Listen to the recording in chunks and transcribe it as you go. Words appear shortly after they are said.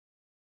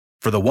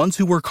For the ones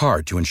who work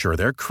hard to ensure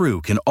their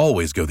crew can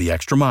always go the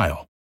extra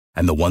mile,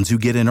 and the ones who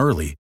get in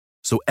early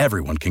so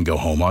everyone can go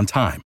home on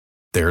time,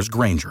 there's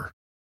Grainger,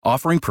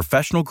 offering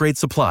professional-grade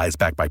supplies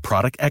backed by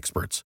product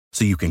experts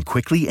so you can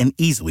quickly and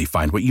easily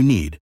find what you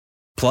need.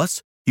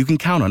 Plus, you can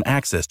count on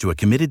access to a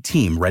committed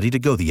team ready to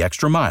go the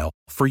extra mile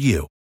for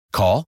you.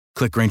 Call,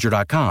 click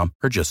Grainger.com,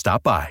 or just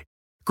stop by.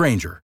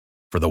 Grainger,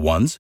 for the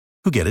ones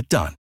who get it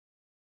done.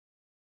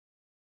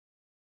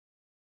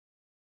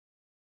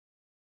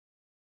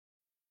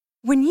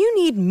 When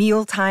you need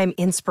mealtime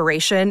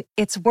inspiration,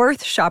 it's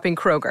worth shopping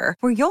Kroger,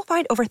 where you'll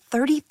find over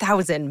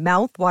 30,000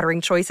 mouth-watering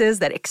choices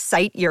that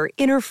excite your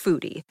inner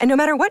foodie. And no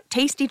matter what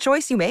tasty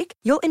choice you make,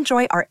 you'll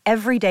enjoy our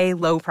everyday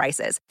low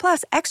prices,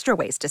 plus extra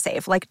ways to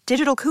save, like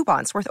digital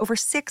coupons worth over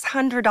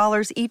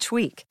 $600 each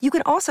week. You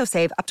can also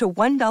save up to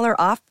 $1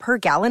 off per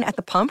gallon at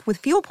the pump with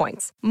fuel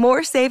points.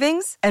 More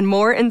savings and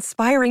more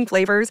inspiring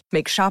flavors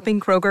make shopping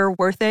Kroger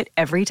worth it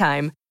every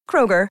time.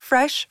 Kroger,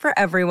 fresh for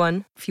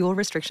everyone. Fuel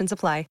restrictions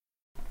apply.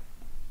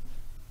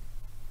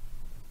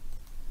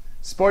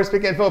 Sports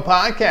Pick Info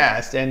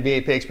Podcast,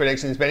 NBA picks,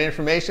 predictions, betting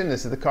information.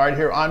 This is the card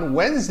here on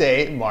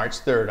Wednesday,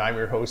 March 3rd. I'm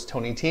your host,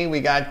 Tony T.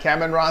 We got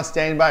Cameron Ross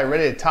standing by,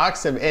 ready to talk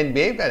some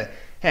NBA. We've got a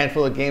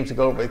handful of games to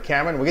go over with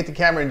Cameron. We'll get to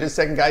Cameron in just a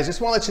second, guys. Just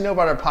want to let you know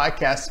about our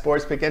podcast,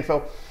 Sports Pick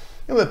Info.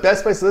 You know, the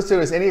best place to listen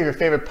to is any of your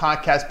favorite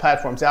podcast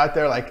platforms out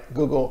there, like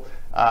Google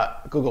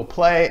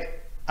Play,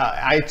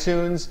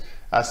 iTunes,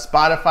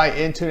 Spotify,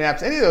 Intune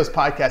apps, any of those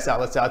podcast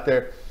outlets out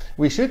there.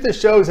 We shoot the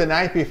shows the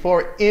night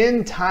before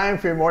in time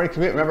for your morning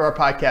commute. Remember our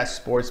podcast,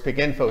 Sports Pick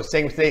Info.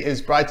 Segment today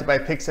is brought to you by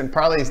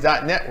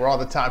PicksandParlays.net, where all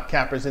the top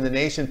cappers in the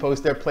nation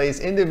post their plays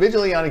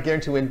individually on a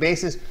guaranteed-win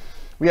basis.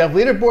 We have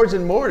leaderboards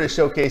and more to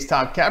showcase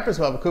top cappers.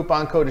 We'll have a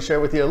coupon code to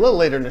share with you a little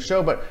later in the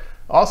show, but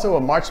also a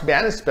March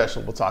Madness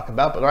special we'll talk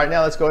about. But right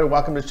now, let's go ahead and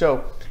welcome to the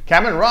show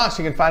Cameron Ross.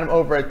 You can find him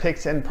over at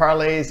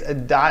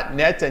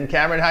PicksandParlays.net. And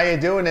Cameron, how you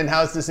doing? And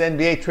how's this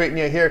NBA treating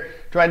you here,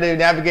 trying to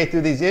navigate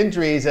through these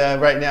injuries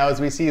right now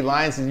as we see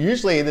Lions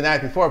usually the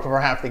night before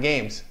for half the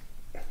games?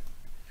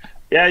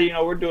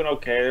 Yeah, we're doing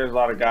okay. There's a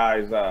lot of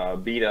guys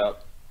beat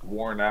up,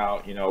 worn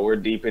out. We're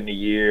deep in the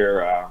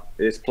year.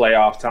 It's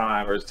playoff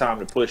time, or it's time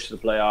to push the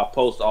playoff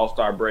post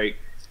All-Star break.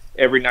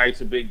 Every night's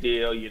a big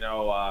deal.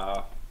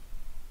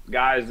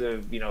 Guys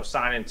have,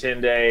 signed in 10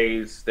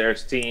 days.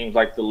 There's teams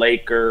like the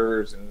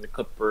Lakers and the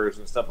Clippers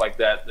and stuff like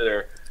that that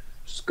are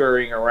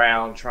scurrying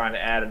around trying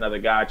to add another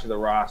guy to the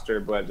roster.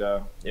 But,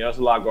 there's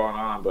a lot going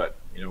on. But,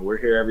 we're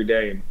here every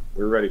day and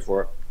we're ready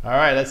for it. All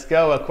right, let's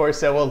go. Of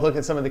course, we'll look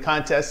at some of the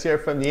contests here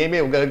from the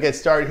NBA. We're going to get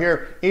started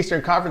here.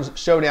 Eastern Conference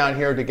Showdown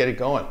here to get it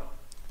going.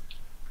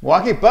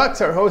 Milwaukee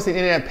Bucks are hosting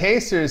Indiana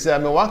Pacers.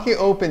 Milwaukee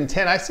opened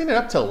 10. I've seen it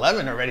up to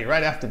 11 already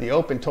right after the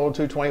open.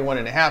 Total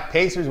 221.5.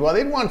 Pacers, well,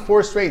 they'd won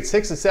 4 straight,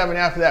 6-7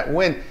 after that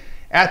win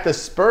at the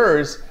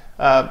Spurs.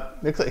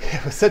 Looks like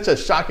it was such a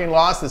shocking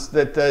loss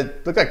that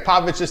looked like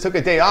Popovich just took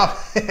a day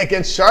off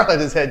against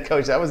Charlotte as head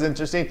coach. That was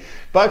interesting.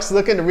 Bucks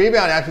looking to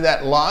rebound after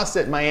that loss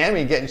at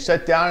Miami, getting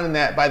shut down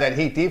by that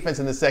Heat defense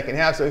in the second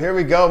half. So here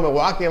we go.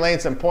 Milwaukee laying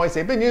some points.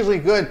 They've been usually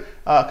good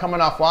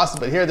coming off losses,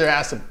 but here they're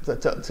asked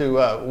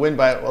to win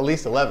by at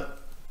least 11.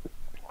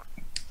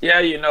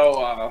 Yeah,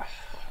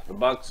 the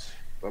Bucks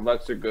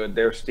are good.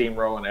 They're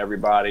steamrolling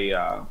everybody.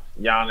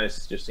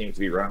 Giannis just seems to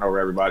be running over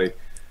everybody.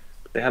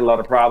 They had a lot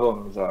of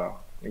problems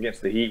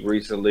against the Heat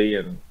recently,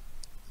 and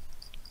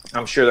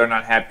I'm sure they're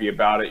not happy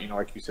about it.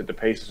 Like you said, the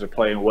Pacers are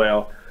playing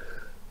well.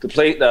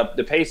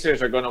 The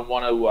Pacers are going to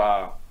want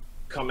to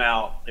come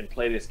out and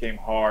play this game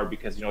hard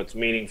because it's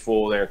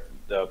meaningful.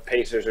 The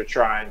Pacers are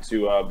trying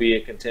to be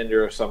a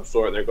contender of some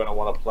sort. They're going to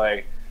want to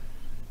play,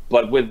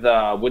 but with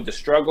the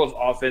struggles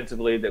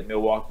offensively that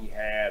Milwaukee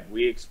had,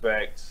 we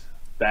expect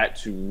that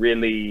to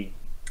really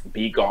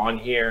be gone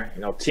here.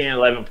 10,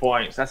 11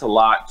 points. That's a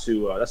lot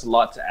to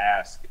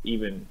ask.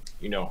 Even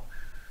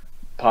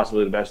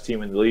possibly the best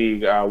team in the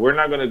league. We're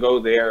not going to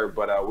go there,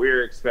 but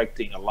we're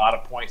expecting a lot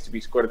of points to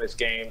be scored in this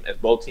game as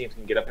both teams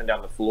can get up and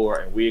down the floor,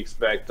 and we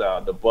expect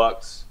the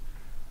Bucks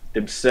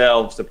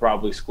themselves to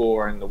probably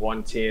score in the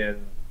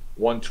 110,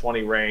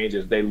 120 range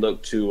as they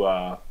look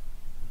to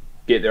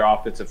get their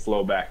offensive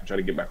flow back and try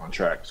to get back on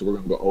track. So we're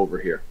going to go over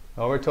here.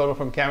 Over total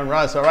from Cameron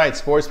Ross. All right,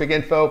 Sports Pick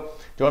Info,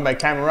 joined by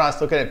Cameron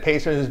Ross, looking at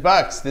Pacers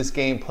Bucks. This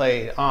game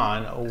played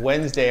on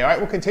Wednesday. All right,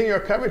 we'll continue our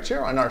coverage here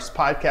on our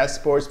podcast,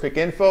 Sports Pick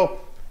Info.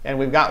 And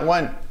we've got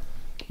one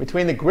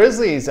between the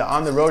Grizzlies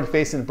on the road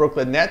facing the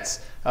Brooklyn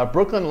Nets.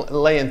 Brooklyn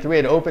laying 3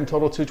 at open,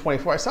 total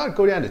 224. I saw it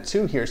go down to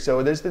 2 here,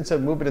 so there's been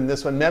some movement in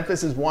this one.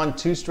 Memphis has won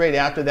 2 straight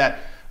after that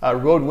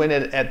road win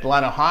at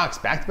Atlanta Hawks.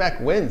 Back-to-back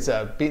wins,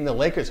 beating the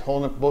Lakers,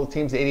 holding up both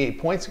teams to 88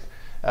 points.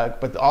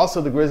 But also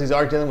the Grizzlies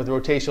are dealing with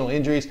rotational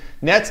injuries.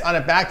 Nets on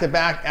a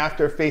back-to-back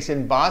after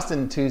facing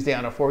Boston Tuesday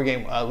on a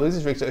 4-game losing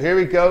streak. So here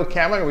we go,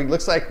 Cameron. It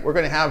looks like we're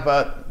going to have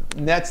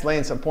Nets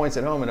laying some points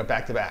at home in a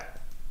back-to-back.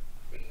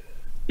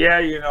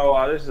 Yeah,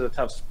 this is a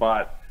tough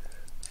spot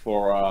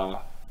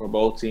for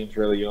both teams,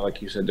 really.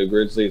 Like you said, the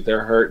Grizzlies,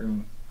 they're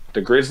hurting.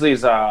 The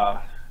Grizzlies,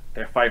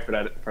 their fight for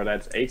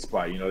that 8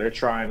 spot. You know, they're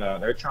trying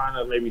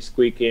to maybe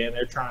squeak in.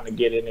 They're trying to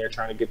get in there,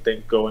 trying to get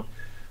things going.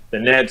 The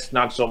Nets,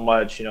 not so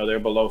much. You know, they're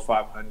below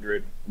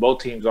 500.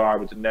 Both teams are,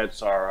 but the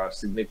Nets are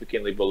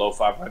significantly below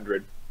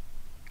 500.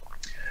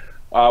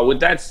 With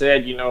that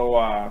said, you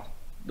know,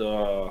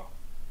 the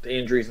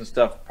injuries and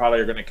stuff probably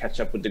are going to catch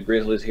up with the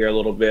Grizzlies here a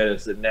little bit,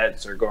 as the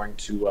Nets are going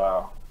to,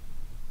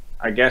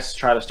 I guess,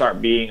 try to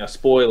start being a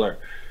spoiler.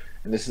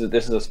 And this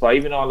is a spot,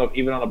 even on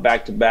a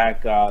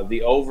back-to-back,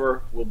 the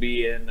over will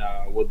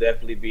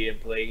definitely be in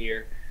play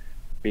here,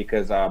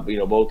 because you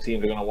know, both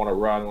teams are going to want to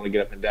run, want to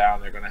get up and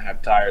down. They're going to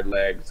have tired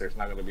legs. There's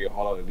not going to be a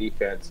whole lot of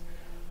defense.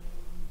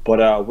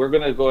 But we're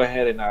going to go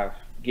ahead and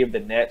give the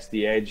Nets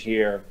the edge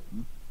here,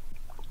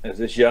 as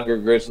this younger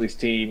Grizzlies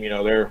team, you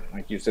know, they're,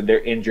 like you said,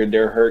 they're injured,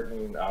 they're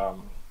hurting.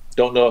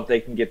 Don't know if they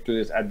can get through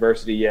this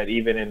adversity yet,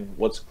 even in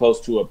what's close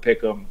to a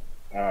pick'em.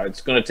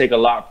 It's going to take a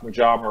lot from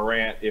Ja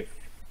Morant if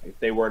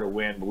they were to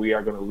win, but we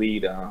are going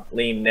to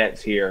lean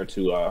Nets here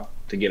to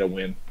get a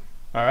win.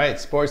 All right,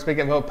 Sports Pick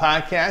and Vote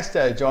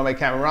podcast. Joined by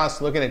Cameron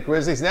Ross, looking at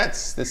Grizzlies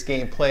Nets. This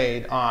game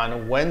played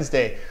on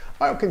Wednesday.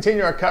 All right, we'll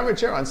continue our coverage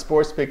here on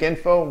Sports Pick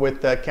Info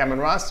with Cameron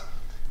Ross.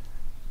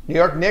 New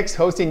York Knicks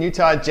hosting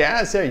Utah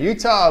Jazz here.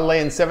 Utah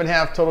laying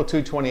 7.5, total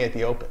 220 at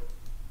the Open.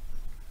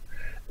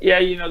 Yeah,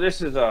 you know,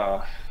 this is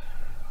an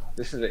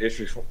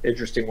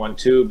interesting one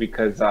too,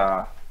 because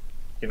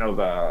you know,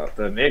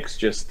 the Knicks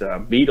just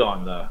beat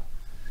on the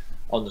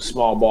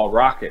small ball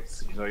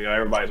Rockets. You know,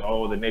 everybody's,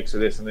 oh, the Knicks are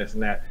this and this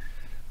and that,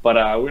 but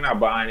we're not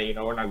buying it. You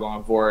know, we're not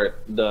going for it.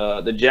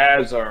 The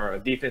Jazz are a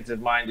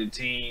defensive minded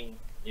team.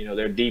 You know,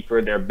 they're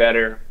deeper, they're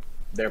better,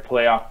 they're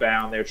playoff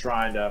bound. They're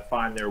trying to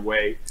find their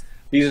way.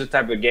 These are the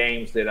type of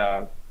games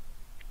that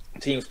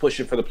teams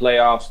pushing for the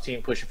playoffs,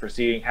 team pushing for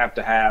seeding have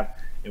to have,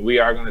 and we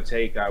are going to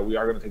take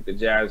the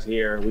Jazz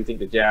here. We think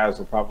the Jazz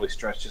will probably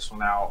stretch this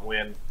one out,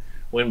 win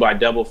by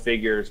double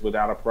figures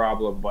without a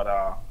problem.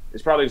 But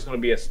it's probably just going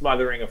to be a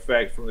smothering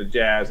effect from the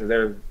Jazz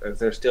as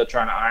they're still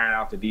trying to iron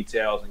out the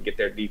details and get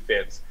their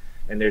defense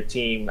and their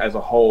team as a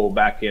whole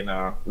back in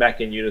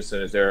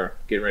unison as they're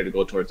getting ready to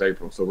go towards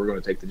April. So we're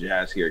going to take the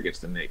Jazz here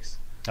against the Knicks.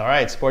 All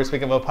right, Sports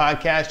Pick and Vote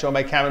podcast, joined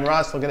by Cameron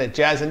Ross, looking at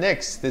Jazz and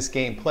Knicks. This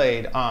game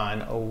played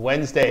on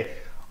Wednesday.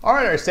 All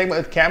right, our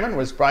segment with Cameron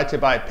was brought to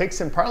you by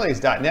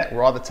PicksandParlays.net,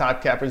 where all the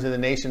top cappers in the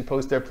nation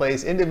post their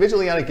plays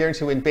individually on a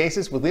guaranteed win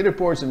basis with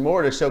leaderboards and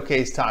more to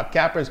showcase top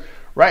cappers.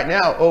 Right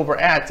now, over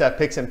at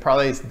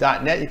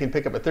PicksandParlays.net, you can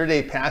pick up a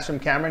 30-day pass from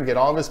Cameron, get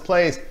all of his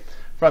plays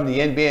from the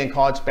NBA and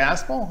college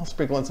basketball,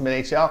 sprinkle in some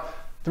NHL.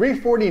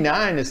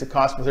 $3.49 is the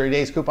cost for 30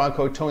 days. Coupon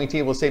code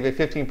TonyT will save you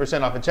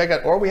 15% off at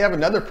checkout. Or we have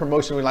another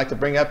promotion we'd like to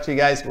bring up to you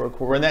guys.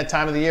 We're in that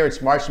time of the year.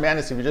 It's March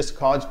Madness. If you're just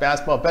college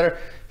basketball better,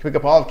 you can pick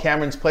up all of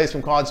Cameron's plays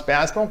from college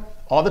basketball,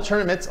 all the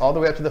tournaments, all the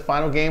way up to the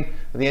final game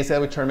of the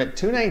NCAA tournament.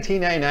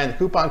 $219.99. The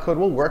coupon code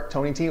will work.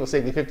 TonyT will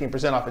save you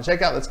 15% off at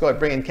checkout. Let's go ahead and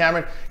bring in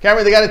Cameron.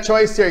 Cameron, they got a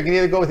choice here. You can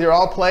either go with your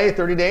all-play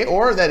 30-day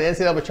or that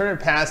NCAA tournament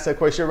pass. Of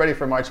course, you're ready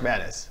for March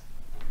Madness.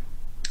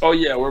 Oh,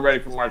 yeah, we're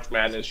ready for March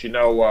Madness. You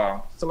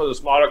know, some of the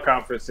smaller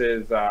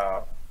conferences,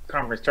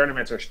 conference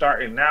tournaments are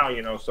starting now,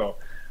 you know, so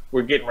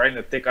we're getting right in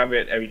the thick of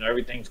it. You know,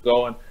 everything's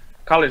going.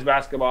 College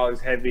basketball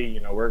is heavy. You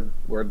know,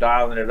 we're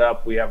dialing it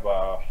up. We have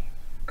a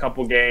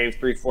couple games,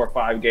 3, 4,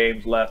 5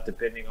 games left,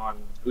 depending on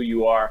who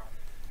you are.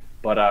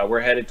 But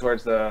we're headed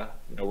towards the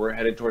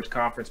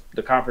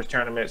conference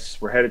tournaments.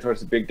 We're headed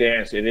towards the big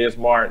dance. It is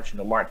March. You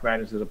know, March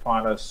Madness is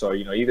upon us. So,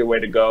 you know, either way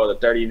to go,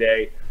 the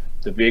 30-day,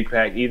 the big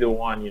pack, either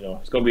one, you know,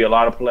 it's going to be a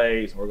lot of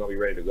plays, and we're going to be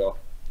ready to go.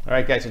 All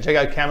right, guys, so check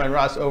out Cameron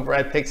Ross over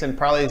at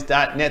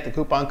PicksandParlays.net. The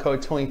coupon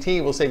code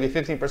TonyT will save you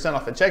 15%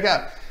 off at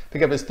checkout.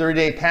 Pick up his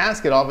 30-day pass,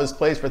 get all of his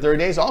plays for 30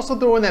 days. Also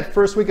throw in that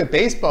first week of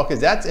baseball, because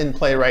that's in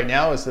play right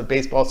now as the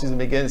baseball season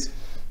begins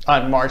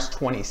on March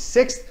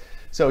 26th.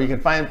 So you can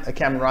find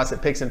Cameron Ross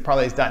at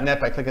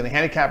PicksandParlays.net by clicking the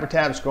handicapper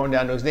tab, scrolling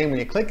down to his name. When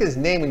you click his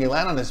name, when you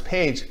land on his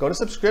page, go to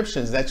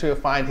subscriptions. That's where you'll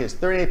find his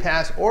 30-day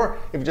pass, or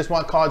if you just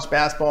want college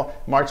basketball,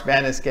 March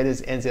Madness, get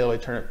his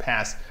NCAA tournament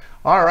pass.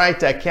 All right,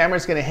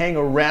 Cameron's going to hang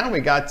around. We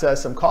got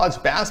some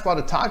college basketball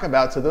to talk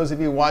about. So those of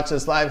you who watch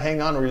us live,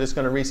 hang on. We're just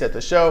going to reset the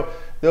show.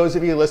 Those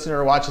of you listening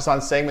or watch us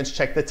on segments,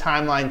 check the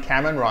timeline,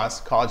 Cameron Ross,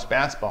 college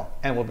basketball,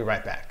 and we'll be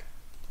right back.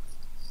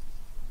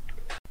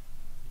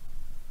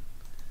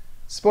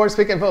 Sports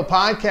Pick and Vote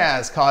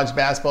podcast, college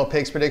basketball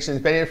picks, predictions,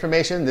 betting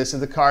information. This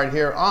is the card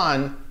here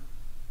on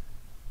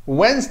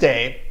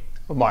Wednesday,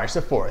 March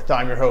the 4th.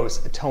 I'm your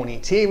host, Tony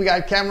T. We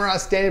got Cameron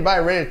Ross standing by,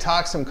 ready to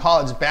talk some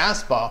college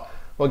basketball.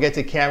 We'll get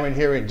to Cameron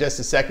here in just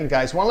a second,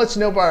 guys. Want to let you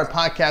know about our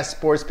podcast,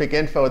 Sports Pick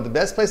Info. The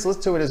best place to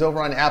listen to it is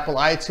over on Apple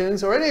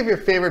iTunes or any of your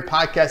favorite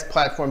podcast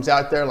platforms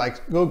out there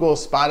like Google,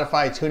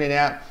 Spotify, TuneIn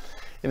app.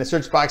 In the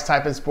search box,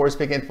 type in Sports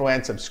Pick Info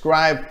and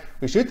subscribe.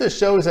 We shoot the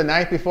shows the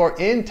night before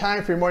in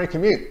time for your morning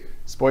commute.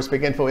 Sports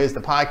Pick Info is the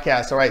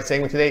podcast. All right,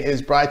 segment today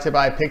is brought to you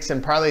by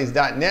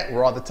PicksandParlays.net,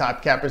 where all the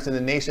top cappers in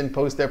the nation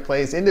post their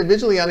plays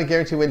individually on a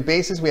guaranteed win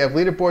basis. We have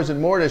leaderboards and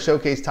more to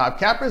showcase top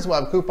cappers. We'll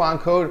have a coupon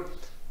code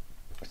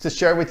to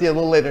share with you a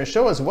little later in the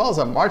show, as well as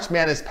a March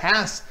Madness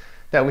pass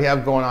that we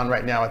have going on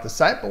right now at the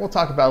site, but we'll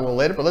talk about it a little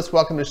later. But let's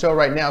welcome to the show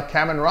right now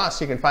Cameron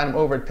Ross. You can find him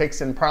over at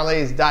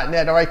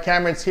picksandparlays.net. All right,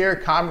 Cameron's here.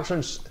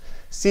 Conference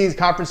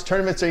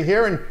tournaments are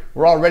here, and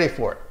we're all ready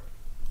for it.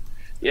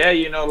 Yeah,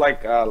 you know,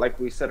 like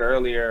we said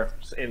earlier,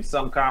 in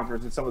some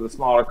conferences, some of the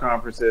smaller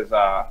conferences,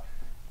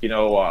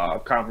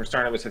 conference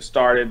tournaments have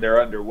started.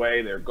 They're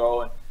underway. They're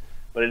going.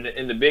 But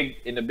in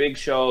the big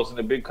shows, in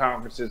the big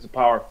conferences, the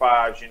Power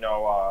Fives,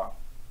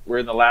 we're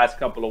in the last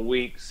couple of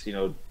weeks.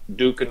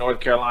 Duke and North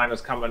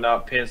Carolina's coming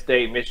up, Penn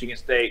State, Michigan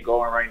State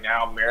going right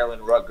now,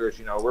 Maryland, Rutgers.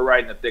 We're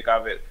right in the thick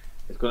of it.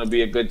 It's going to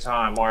be a good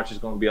time. March is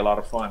going to be a lot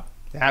of fun.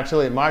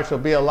 Absolutely. March will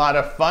be a lot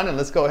of fun. And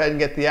let's go ahead and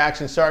get the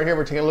action started here.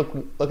 We're taking a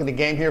look at the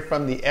game here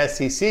from the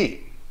SEC.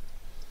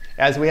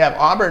 As we have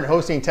Auburn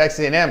hosting Texas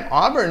A&M.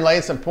 Auburn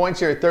laying some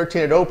points here at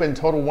 13 at open,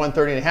 total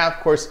 130.5. Of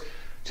course,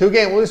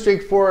 2-game losing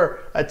streak for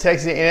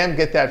Texas A&M.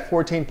 Get that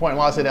 14-point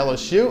loss at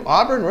LSU.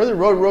 Auburn, really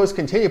road rows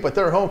continue, but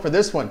they're home for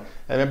this one.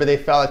 I remember they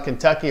fell at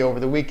Kentucky over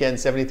the weekend,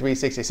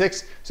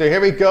 73-66. So here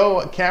we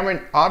go.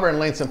 Cameron, Auburn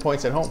laying some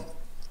points at home.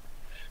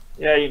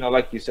 Yeah,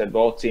 like you said,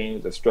 both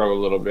teams have struggled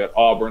a little bit.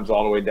 Auburn's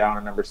all the way down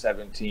to number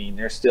 17.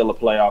 They're still a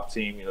playoff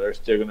team. They're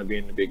still going to be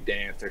in the big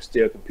dance. They're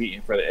still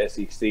competing for the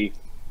SEC.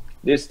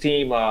 This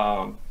team,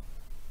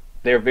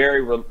 they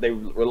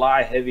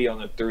rely heavy on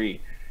the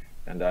three.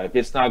 And if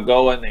it's not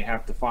going, they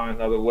have to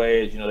find other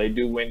ways. They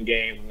do win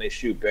games when they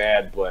shoot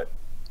bad, but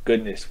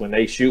goodness, when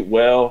they shoot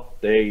well,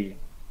 they're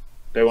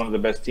one of the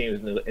best teams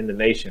in the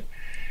nation.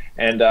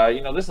 And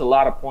there's a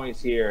lot of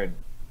points here. And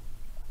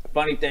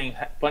funny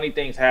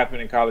things happen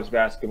in college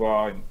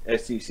basketball and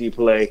SEC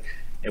play.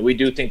 And we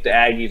do think the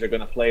Aggies are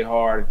going to play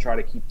hard and try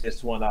to keep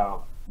this one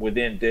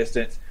within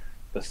distance.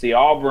 But see,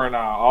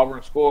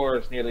 Auburn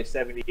scores nearly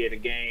 78 a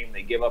game.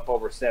 They give up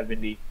over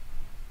 70.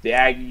 The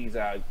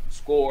Aggies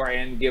score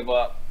and give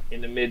up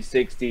in the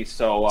mid-60s.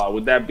 So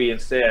with that being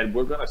said,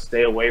 we're going to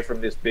stay away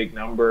from this big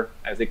number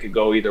as it could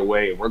go either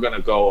way. We're going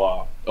to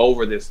go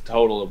over this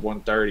total of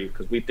 130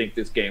 because we think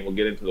this game will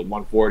get into the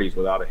 140s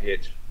without a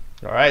hitch.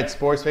 All right,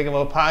 Sports Pick and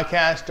Vote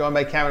podcast, joined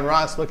by Cameron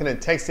Ross, looking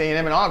at Texas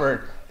A&M and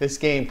Auburn. This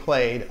game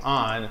played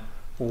on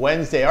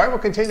Wednesday. All right, we'll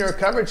continue our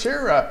coverage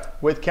here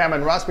with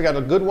Cameron Ross. We got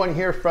a good one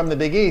here from the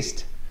Big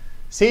East.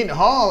 Seton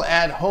Hall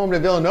at home to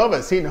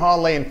Villanova. Seton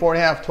Hall laying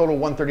 4.5, total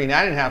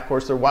 139.5. Of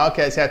course, their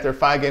Wildcats had their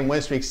 5-game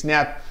win streak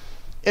snapped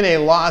in a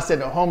loss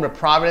at home to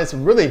Providence.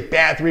 Really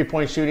bad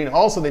three-point shooting.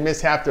 Also, they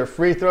missed half their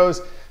free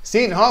throws.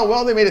 Seton Hall,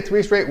 well, they made it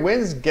 3 straight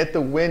wins, get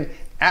the win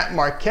at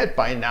Marquette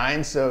by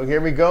 9. So here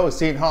we go.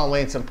 Seton Hall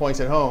laying some points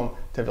at home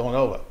to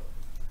Villanova.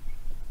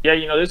 Yeah,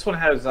 this one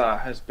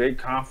has big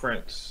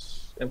conference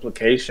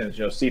implications.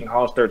 Seton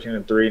Hall's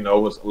 13-3,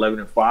 Nova's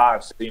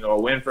 11-5. So, a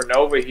win for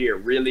Nova here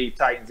really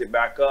tightens it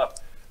back up.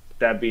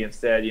 That being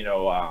said,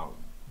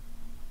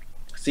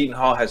 Seton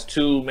Hall has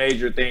 2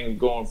 major things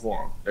going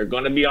for them. They're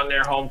going to be on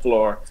their home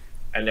floor,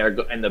 and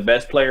the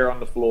best player on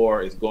the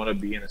floor is going to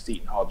be in a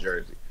Seton Hall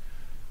jersey.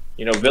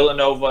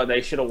 Villanova, they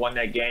should have won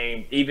that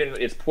game.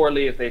 Even as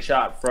poorly as they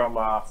shot from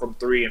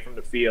 3 and from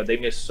the field, they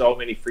missed so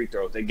many free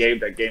throws. They gave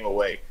that game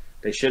away.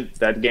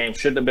 That game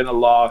shouldn't have been a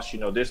loss.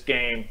 This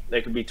game,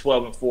 they could be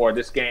 12-4.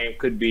 This game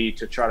could be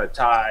to try to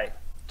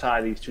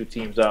tie these 2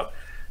 teams up.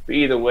 But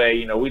either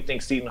way, we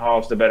think Seton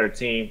Hall is the better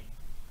team.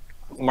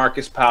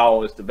 Marcus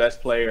Powell is the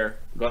best player,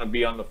 going to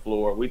be on the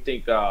floor. We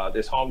think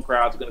this home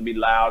crowd is going to be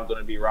loud, going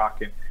to be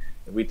rocking.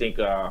 And we think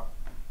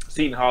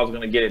Seton Hall is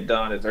going to get it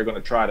done as they're going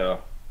to try to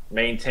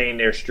maintain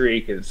their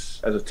streak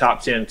as a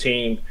top 10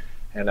 team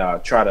and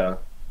try to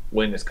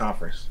win this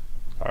conference.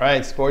 All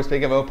right, Sports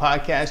Pick and Vote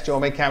podcast. Joel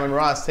May, Cameron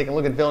Ross taking a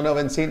look at Villanova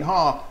and Seton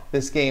Hall.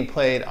 This game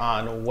played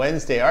on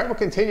Wednesday. All right, we'll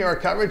continue our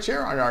coverage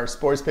here on our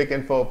Sports Pick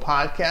Info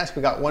podcast.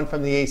 We got one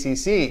from the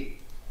ACC.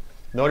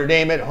 Notre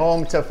Dame at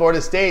home to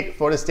Florida State.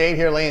 Florida State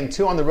here laying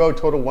 2 on the road,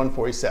 total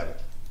 147.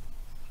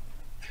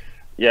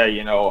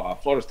 Yeah,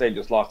 Florida State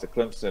just lost to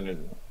Clemson.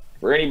 And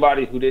for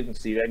anybody who didn't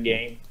see that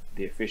game,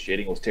 the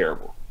officiating was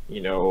terrible.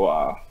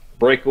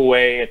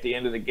 Breakaway at the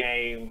end of the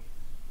game,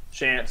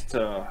 chance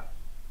to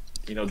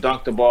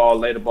dunk the ball,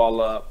 lay the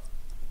ball up,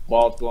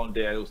 ball's going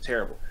dead. It was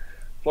terrible.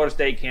 Florida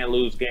State can't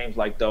lose games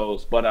like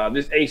those. But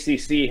this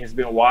ACC has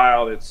been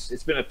wild.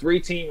 It's been a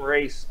 3-team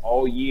race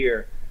all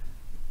year.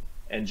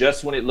 And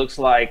just when it looks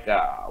like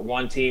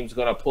one team's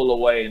going to pull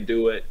away and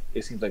do it,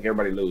 it seems like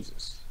everybody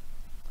loses.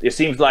 It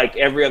seems like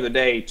every other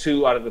day,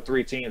 2 out of the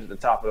 3 teams at the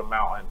top of the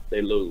mountain,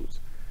 they lose.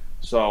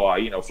 So,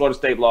 Florida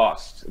State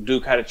lost.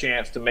 Duke had a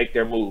chance to make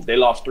their move. They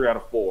lost 3 out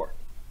of 4.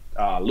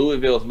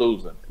 Louisville's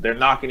losing. They're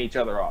knocking each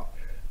other off.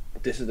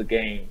 But this is a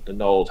game the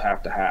Noles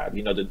have to have.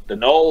 The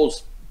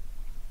Noles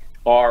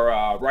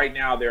are right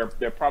now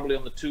they're probably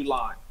on the 2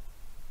 line.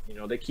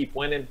 They keep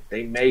winning.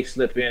 They may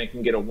slip in and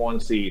can get a 1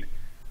 seed.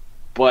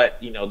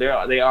 But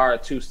they are a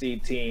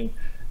 2-seed team.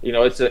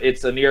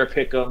 It's a near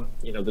pick 'em.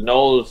 The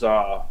Noles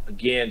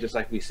again, just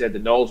like we said, the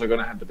Noles are going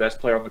to have the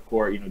best player on the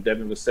court.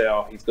 Devin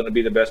Vassell, he's going to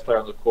be the best player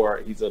on the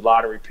court. He's a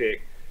lottery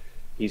pick.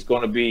 He's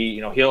going to be,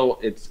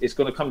 it's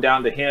going to come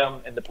down to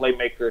him and the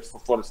playmakers for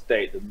Florida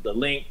State. The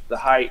length, the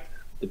height,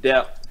 the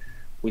depth.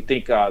 We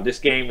think this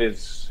game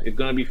is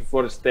going to be for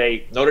Florida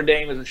State. Notre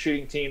Dame is a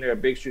shooting team. They're a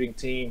big shooting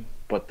team.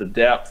 But the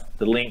depth,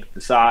 the length,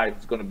 the size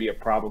is going to be a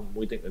problem.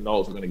 We think the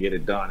Noles are going to get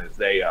it done as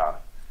they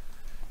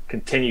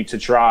continue to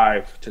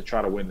try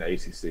to win the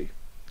ACC.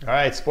 All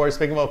right, Sports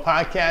Speaking About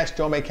podcast.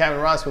 Joe May,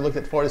 Cameron Ross. We looked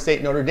at Florida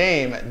State, Notre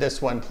Dame.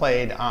 This one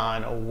played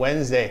on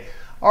Wednesday.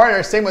 All right,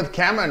 our segment with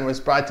Cameron was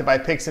brought to you by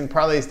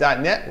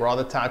PicksandParlays.net, where all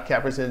the top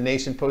cappers in the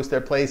nation post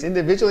their plays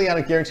individually on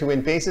a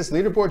guarantee-win basis,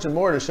 leaderboards, and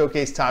more to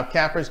showcase top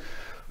cappers.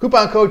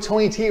 Coupon code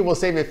TonyT will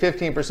save you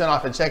 15%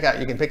 off at checkout.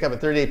 You can pick up a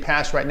 30-day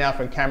pass right now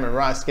from Cameron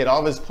Ross. Get all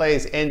of his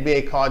plays,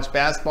 NBA, college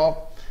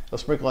basketball. He'll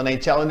sprinkle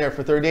NHL in there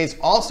for 30 days.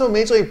 Also,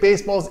 Major League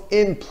Baseball's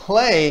in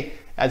play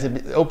as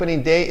the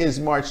opening day is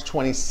March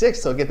 26th.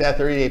 So get that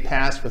 30-day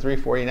pass for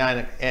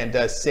 $349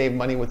 and save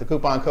money with the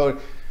coupon code.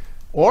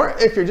 Or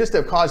if you're just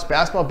a college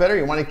basketball bettor,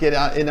 you want to get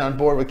on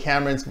board with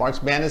Cameron's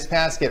March Madness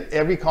Pass, get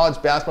every college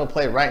basketball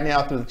play right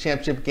now through the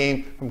championship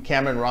game from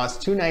Cameron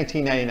Ross,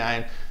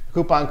 $219.99. The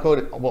coupon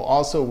code will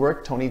also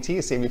work, Tony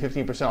T, save you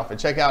 15% off at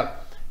checkout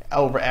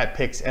over at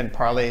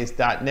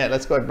PicksandParlays.net.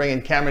 Let's go ahead and bring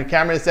in Cameron.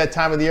 Cameron, it's that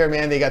time of the year,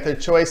 man. They got their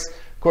choice.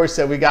 Of course,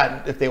 we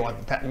got if they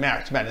want the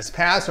March Madness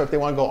Pass or if they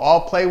want to go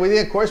all play with you.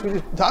 Of course, we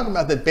just talk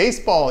about the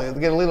baseball. You'll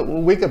get a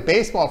little week of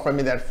baseball from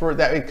you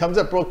that it comes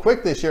up real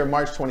quick this year,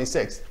 March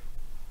 26th.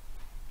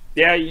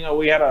 Yeah,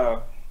 we had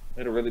a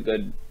really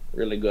good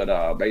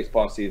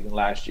baseball season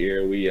last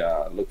year. We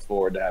look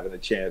forward to having a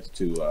chance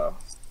to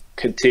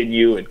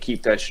continue and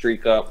keep that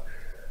streak up.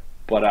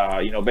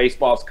 But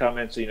baseball's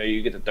coming, so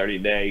you get the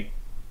 30-day.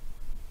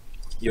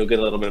 You'll get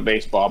a little bit of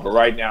baseball, but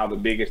right now the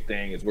biggest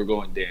thing is we're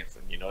going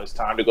dancing. It's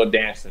time to go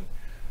dancing.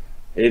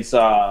 It's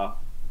the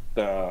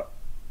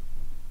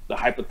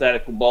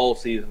hypothetical bowl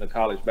season of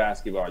college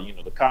basketball.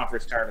 The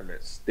conference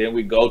tournaments. Then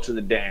we go to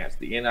the dance,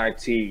 the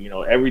NIT.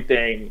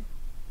 Everything.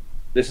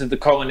 This is the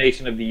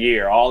culmination of the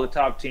year. All the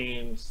top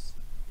teams,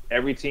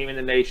 every team in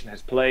the nation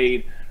has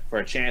played for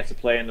a chance to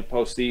play in the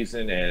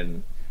postseason,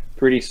 and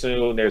pretty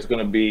soon there's going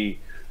to be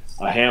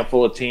a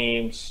handful of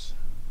teams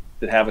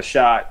that have a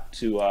shot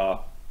to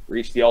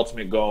reach the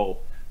ultimate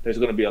goal. There's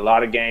going to be a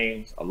lot of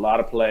games, a lot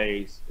of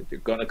plays. They're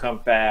going to come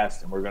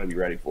fast, and we're going to be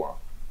ready for them.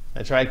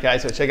 That's right,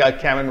 guys. So check out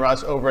Cameron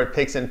Ross over at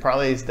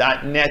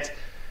PicksandParlays.net.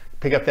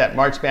 Pick up that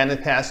March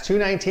Madness Pass,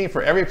 $219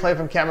 for every play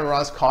from Cameron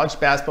Ross. College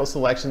basketball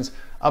selections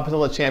up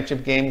until the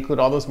championship game, include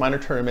all those minor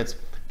tournaments.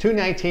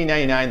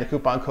 $219.99. The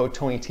coupon code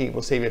TonyT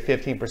will save you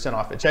 15%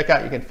 off at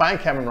checkout. You can find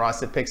Cameron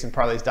Ross at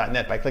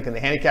PicksandParlays.net by clicking the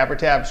handicapper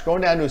tab,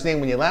 scrolling down to his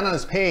name. When you land on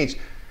his page,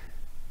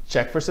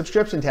 check for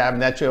subscription tab,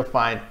 and that's where you'll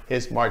find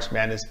his March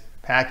Madness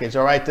package.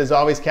 All right, as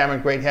always,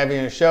 Cameron, great having you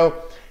on the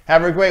show.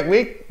 Have a great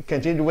week.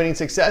 Continue winning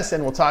success,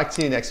 and we'll talk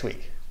to you next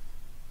week.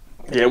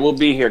 Yeah, we'll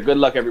be here. Good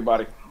luck,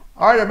 everybody.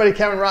 All right, everybody,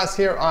 Cameron Ross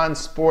here on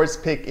Sports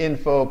Pick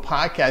Info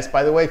Podcast.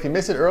 By the way, if you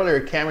missed it earlier,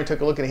 Cameron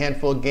took a look at a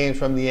handful of games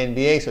from the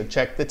NBA, so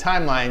check the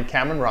timeline,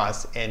 Cameron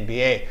Ross,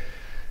 NBA.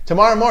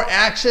 Tomorrow, more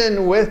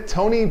action with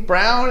Tony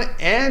Brown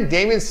and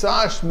Damian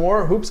Sosh,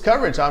 more hoops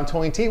coverage. I'm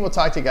Tony T. We'll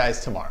talk to you guys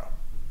tomorrow.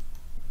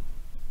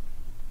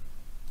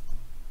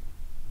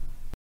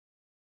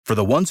 For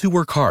the ones who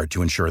work hard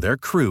to ensure their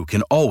crew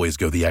can always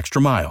go the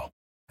extra mile,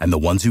 and the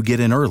ones who get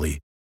in early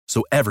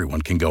so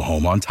everyone can go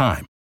home on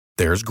time,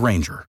 there's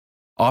Grainger,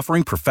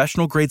 offering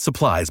professional-grade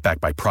supplies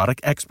backed by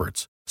product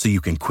experts so you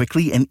can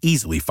quickly and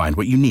easily find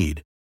what you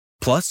need.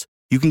 Plus,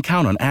 you can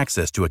count on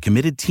access to a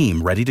committed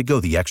team ready to go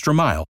the extra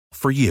mile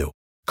for you.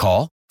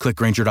 Call, click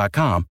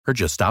Grainger.com, or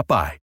just stop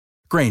by.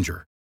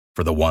 Grainger,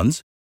 for the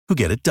ones who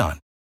get it done.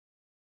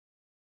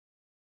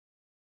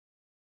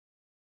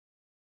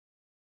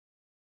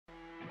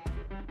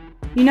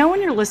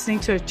 When you're listening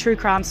to a true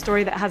crime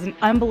story that has an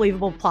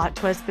unbelievable plot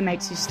twist that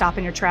makes you stop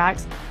in your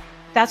tracks?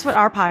 That's what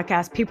our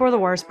podcast, People Are the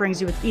Worst, brings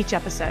you with each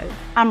episode.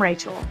 I'm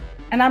Rachel.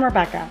 And I'm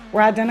Rebecca.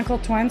 We're identical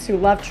twins who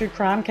love true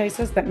crime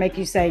cases that make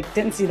you say,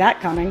 didn't see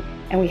that coming,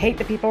 and we hate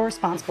the people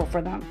responsible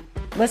for them.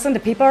 Listen to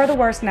People Are the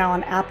Worst now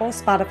on Apple,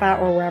 Spotify,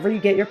 or wherever you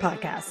get your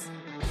podcasts.